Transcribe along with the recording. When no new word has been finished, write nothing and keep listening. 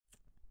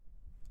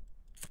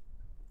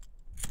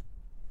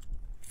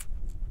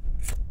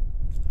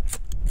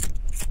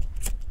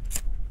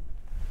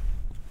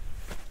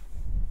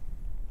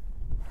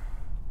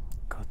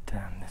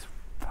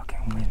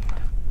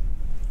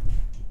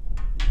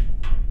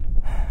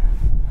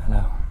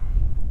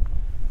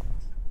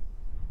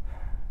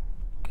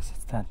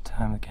that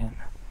time again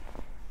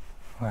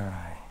where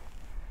I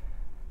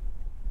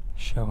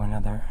show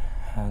another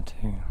how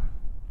to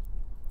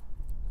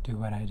do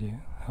what I do.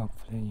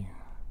 Hopefully you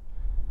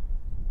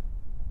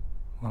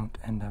won't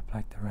end up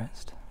like the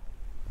rest.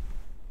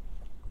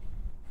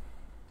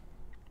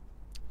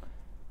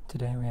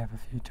 Today we have a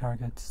few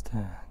targets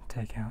to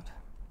take out.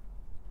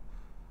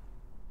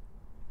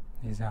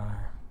 These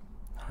are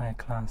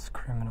high-class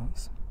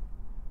criminals,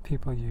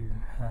 people you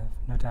have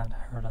no doubt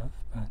heard of,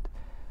 but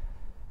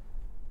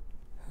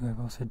who have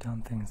also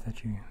done things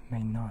that you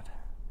may not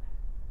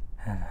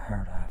have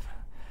heard of.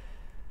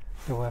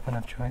 The weapon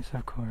of choice,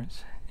 of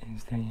course,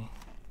 is the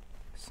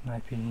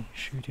snipey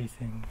shooty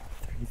thing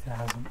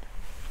 3000,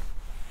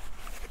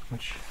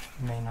 which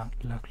may not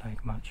look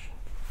like much.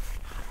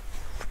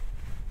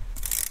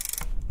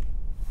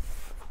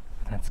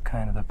 That's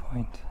kind of the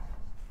point.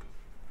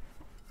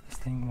 This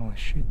thing will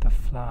shoot the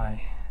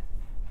fly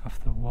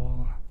off the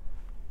wall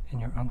in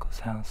your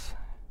uncle's house,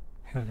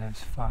 who lives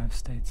 5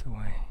 states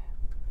away.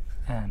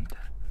 And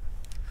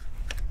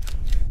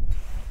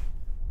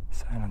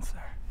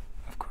silencer,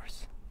 of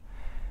course.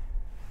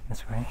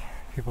 This way,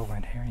 people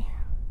won't hear you.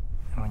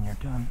 And when you're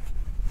done,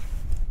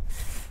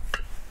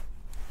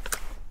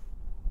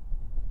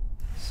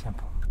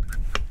 simple.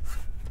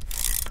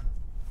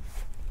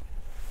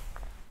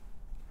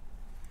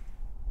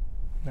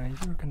 Now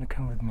you're going to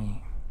come with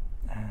me,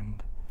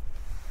 and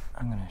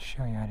I'm going to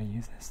show you how to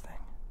use this thing.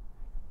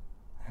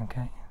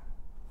 Okay?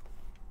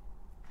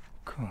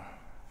 Cool.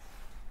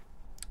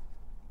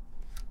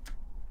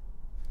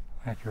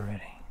 Hope you're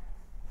ready.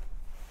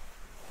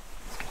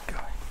 Let's get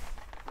going.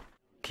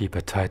 Keep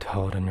a tight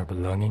hold on your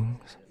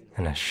belongings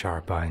and a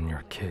sharp eye on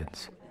your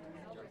kids.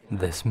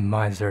 This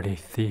miserly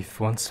thief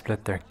once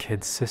split their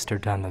kid's sister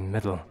down the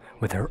middle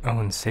with her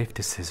own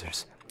safety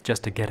scissors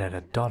just to get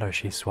at $1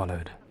 she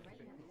swallowed.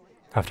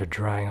 After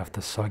drying off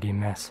the soggy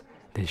mess,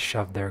 they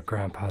shoved their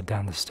grandpa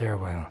down the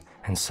stairwell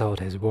and sold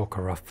his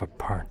walker off for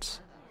parts.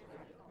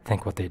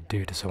 Think what they'd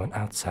do to someone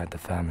outside the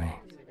family.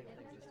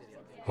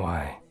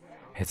 Why,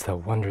 it's a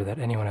wonder that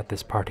anyone at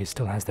this party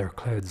still has their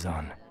clothes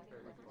on.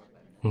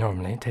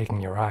 Normally,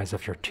 taking your eyes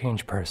off your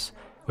change purse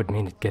would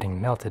mean it getting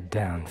melted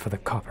down for the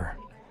copper.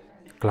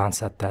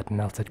 Glance at that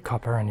melted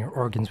copper and your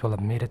organs will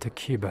have made it to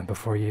Cuba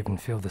before you even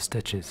feel the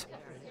stitches.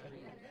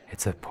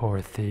 It's a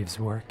poor thief's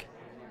work,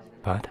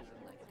 but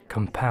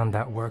compound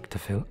that work to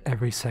fill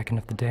every second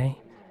of the day,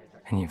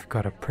 and you've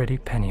got a pretty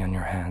penny on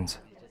your hands.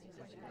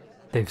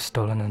 They've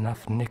stolen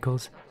enough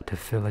nickels to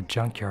fill a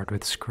junkyard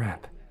with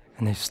scrap,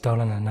 and they've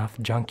stolen enough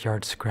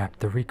junkyard scrap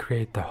to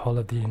recreate the whole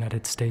of the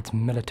United States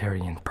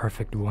military in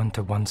perfect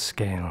 1-to-1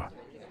 scale.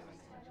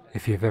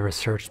 If you've ever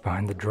searched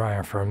behind the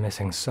dryer for a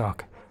missing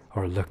sock,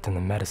 or looked in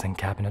the medicine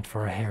cabinet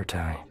for a hair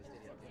tie,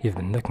 you've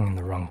been looking in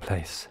the wrong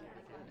place.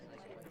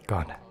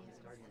 God.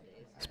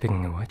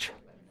 Speaking of which,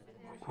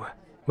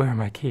 where are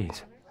my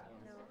keys?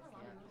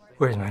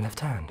 Where's my left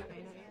hand?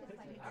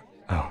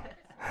 Oh,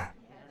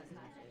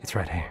 it's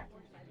right here,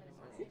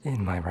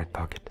 in my right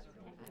pocket,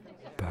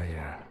 by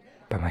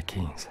my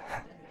keys.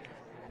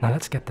 Now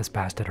let's get this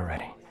bastard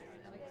already.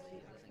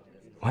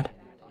 What?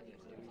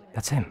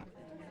 That's him,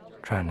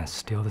 trying to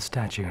steal the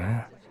statue,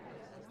 huh?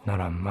 Not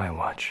on my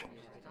watch.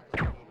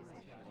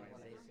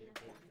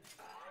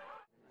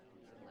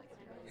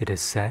 It is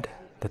said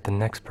that the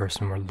next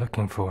person we're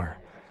looking for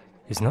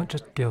is not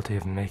just guilty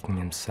of making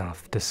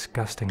himself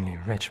disgustingly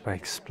rich by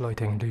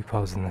exploiting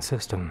loopholes in the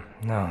system,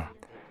 no.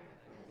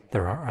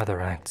 There are other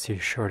acts you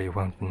surely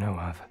won't know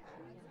of.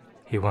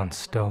 He once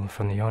stole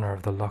from the owner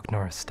of the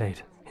Lochner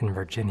estate in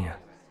Virginia.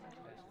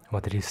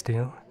 What did he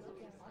steal?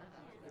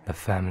 The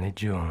family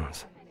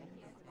jewels.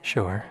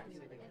 Sure,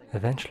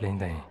 eventually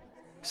they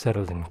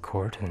settled in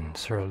court and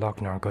Sir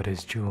Lochner got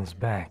his jewels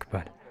back,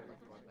 but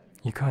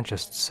you can't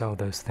just sew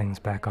those things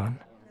back on.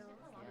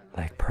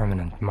 Like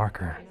permanent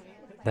marker,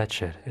 that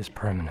shit is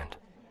permanent,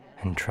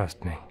 and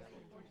trust me,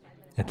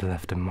 it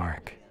left a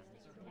mark.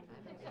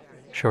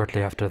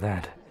 Shortly after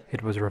that,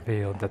 it was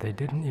revealed that they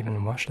didn't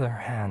even wash their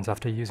hands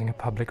after using a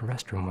public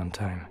restroom one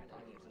time.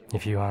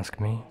 If you ask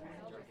me,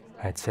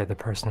 I'd say the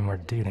person we're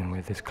dealing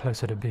with is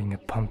closer to being a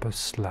pompous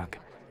slug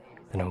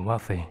than a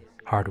wealthy,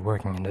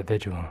 hard-working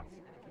individual.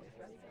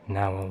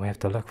 Now all we have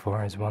to look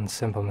for is one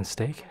simple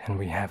mistake, and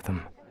we have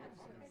them.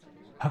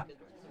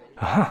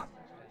 Aha!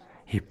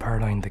 He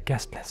purloined the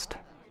guest list.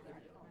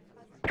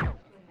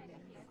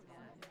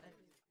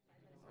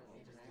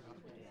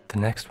 The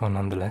next one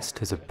on the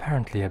list is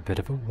apparently a bit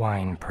of a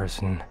wine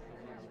person.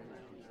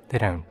 They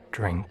don't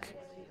drink.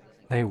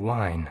 They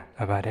whine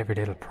about every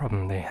little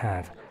problem they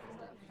have,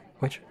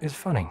 which is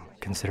funny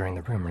considering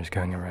the rumors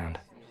going around.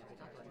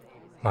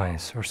 My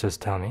sources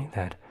tell me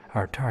that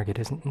our target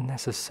isn't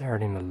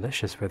necessarily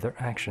malicious with their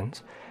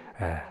actions,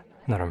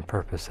 not on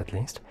purpose at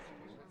least,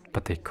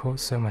 but they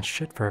cause so much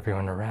shit for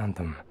everyone around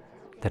them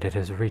that it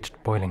has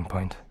reached boiling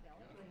point.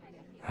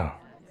 Oh,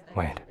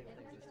 wait.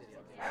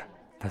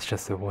 That's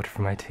just the water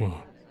for my tea.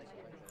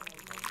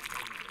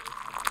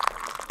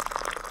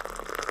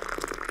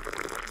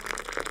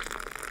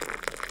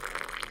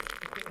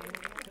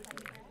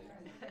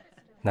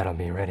 That'll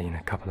be ready in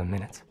a couple of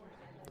minutes.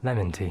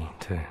 Lemon tea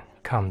to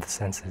calm the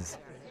senses,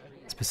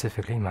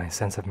 specifically my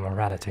sense of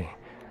morality.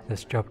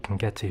 This job can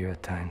get to you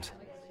at times.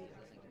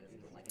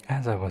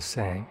 As I was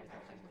saying,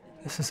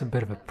 this is a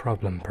bit of a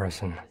problem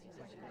person,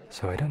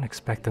 so I don't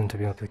expect them to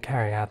be able to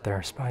carry out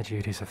their spy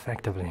duties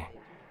effectively.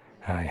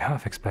 I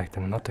half expect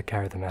them not to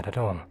carry them out at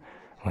all,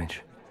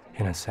 which,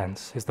 in a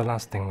sense, is the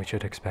last thing we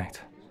should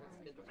expect.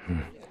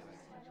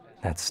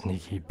 That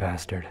sneaky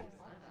bastard.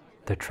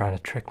 They're trying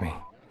to trick me.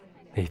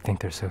 They think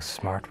they're so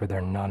smart with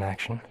their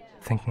non-action,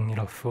 thinking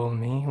it'll fool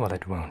me while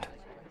it won't.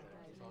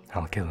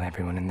 I'll kill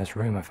everyone in this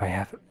room if I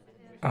have...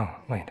 Oh,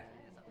 wait.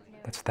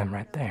 That's them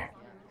right there.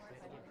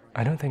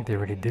 I don't think they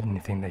really did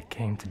anything they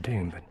came to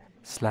do, but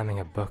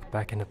slamming a book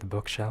back into the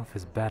bookshelf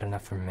is bad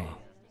enough for me.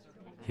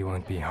 He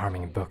won't be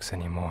harming books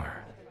anymore.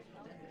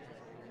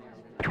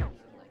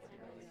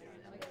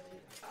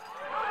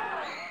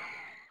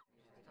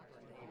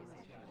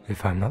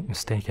 If I'm not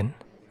mistaken,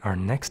 our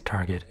next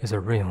target is a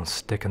real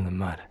stick in the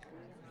mud.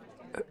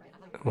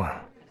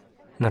 Well,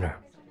 not a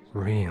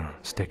real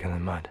stick in the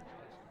mud,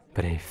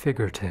 but a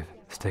figurative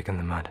stick in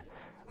the mud,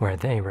 where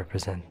they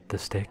represent the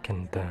stick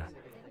and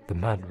the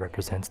mud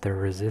represents their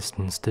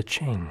resistance to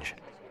change.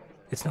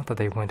 It's not that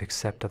they won't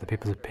accept other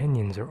people's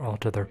opinions or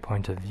alter their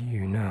point of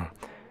view, no.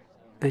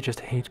 They just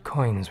hate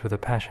coins with a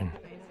passion.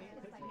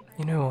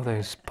 You know all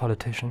those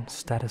politicians,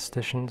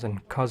 statisticians,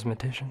 and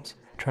cosmeticians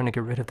trying to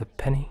get rid of the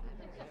penny?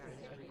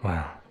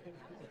 Well,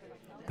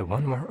 the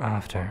one we're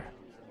after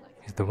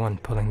is the one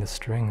pulling the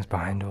strings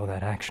behind all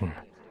that action.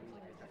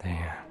 They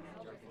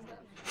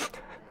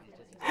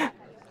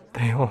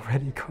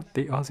already got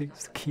the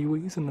Aussies, the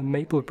Kiwis, and the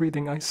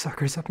maple-breathing ice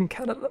suckers up in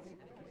Canada.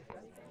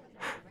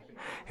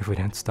 If we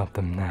don't stop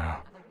them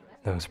now,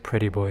 those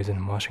pretty boys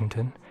in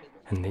Washington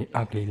and the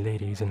ugly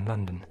ladies in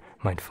London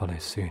might follow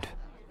suit.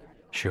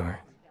 Sure,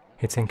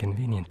 it's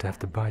inconvenient to have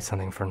to buy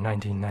something for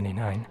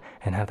 $19.99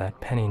 and have that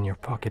penny in your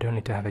pocket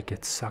only to have it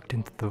get sucked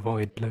into the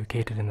void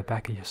located in the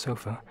back of your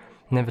sofa,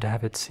 never to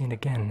have it seen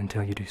again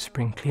until you do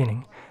spring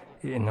cleaning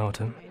in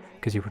autumn,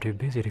 because you were too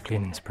busy to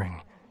clean in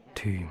spring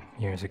 2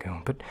 years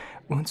ago. But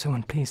won't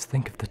someone please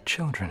think of the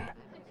children?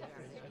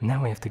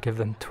 Now we have to give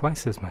them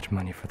twice as much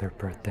money for their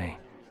birthday.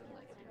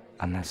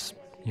 Unless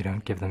you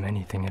don't give them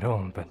anything at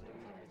all, but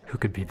who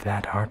could be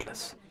that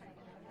heartless?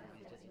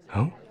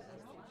 Oh?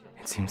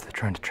 It seems they're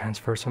trying to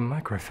transfer some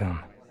microfilm.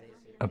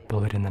 A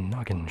bullet in the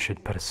noggin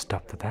should put a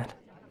stop to that.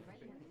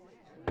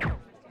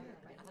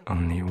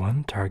 Only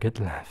one target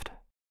left.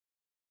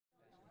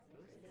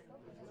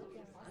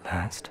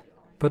 Last,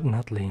 but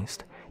not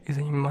least, is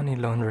a money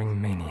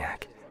laundering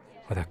maniac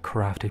with a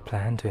crafty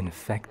plan to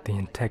infect the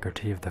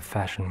integrity of the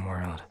fashion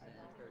world.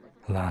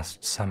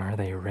 Last summer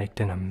they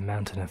raked in a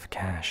mountain of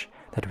cash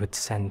that would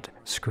send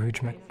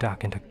Scrooge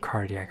McDuck into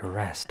cardiac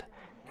arrest,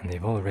 and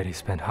they've already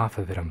spent half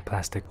of it on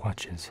plastic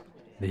watches.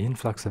 The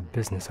influx of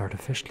business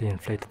artificially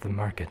inflated the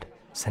market,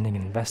 sending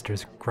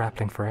investors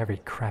grappling for every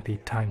crappy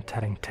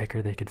time-telling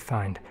ticker they could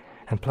find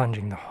and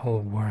plunging the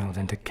whole world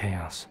into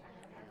chaos.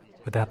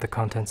 Without the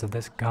contents of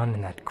this gun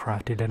in that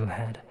crafty little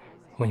head,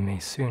 we may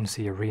soon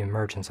see a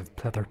re-emergence of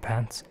pleather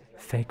pants,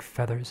 fake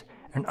feathers,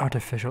 and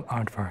artificial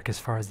aardvark as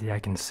far as the eye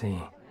can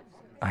see.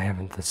 I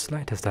haven't the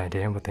slightest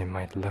idea what they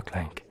might look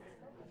like,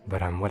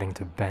 but I'm willing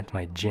to bet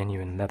my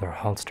genuine leather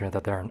holster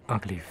that they're an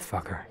ugly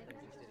fucker.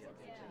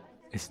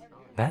 Is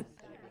that?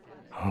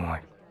 Oh,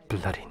 I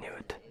bloody knew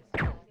it.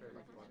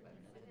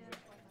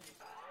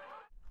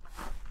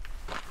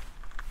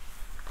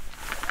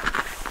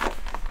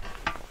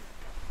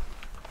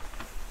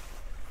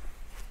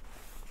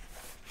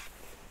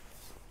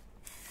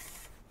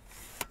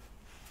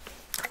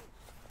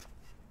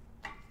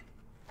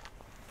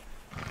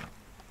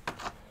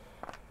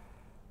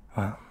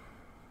 Well,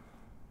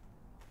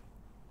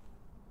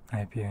 I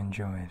hope you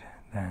enjoyed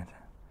that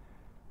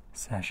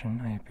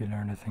session. I hope you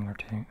learned a thing or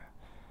two.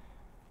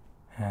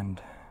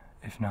 And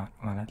if not,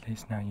 well, at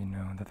least now you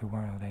know that the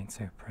world ain't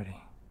so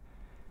pretty.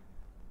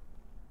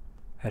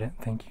 I don't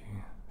think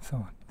you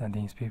thought that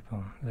these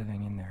people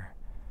living in their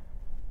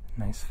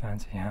nice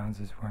fancy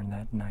houses weren't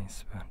that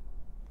nice, but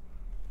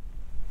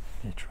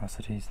the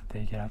atrocities that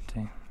they get up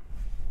to,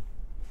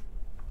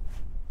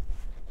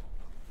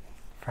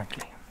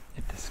 frankly,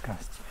 it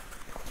disgusts me.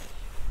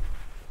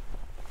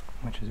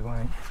 Which is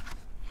why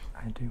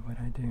I do what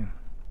I do.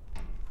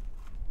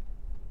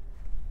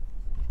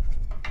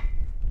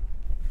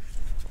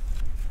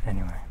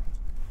 Anyway,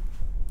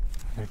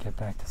 I better get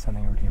back to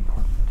something really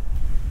important.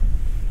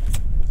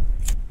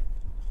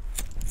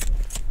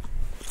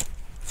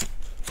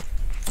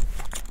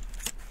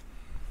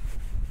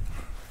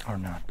 Or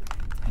not.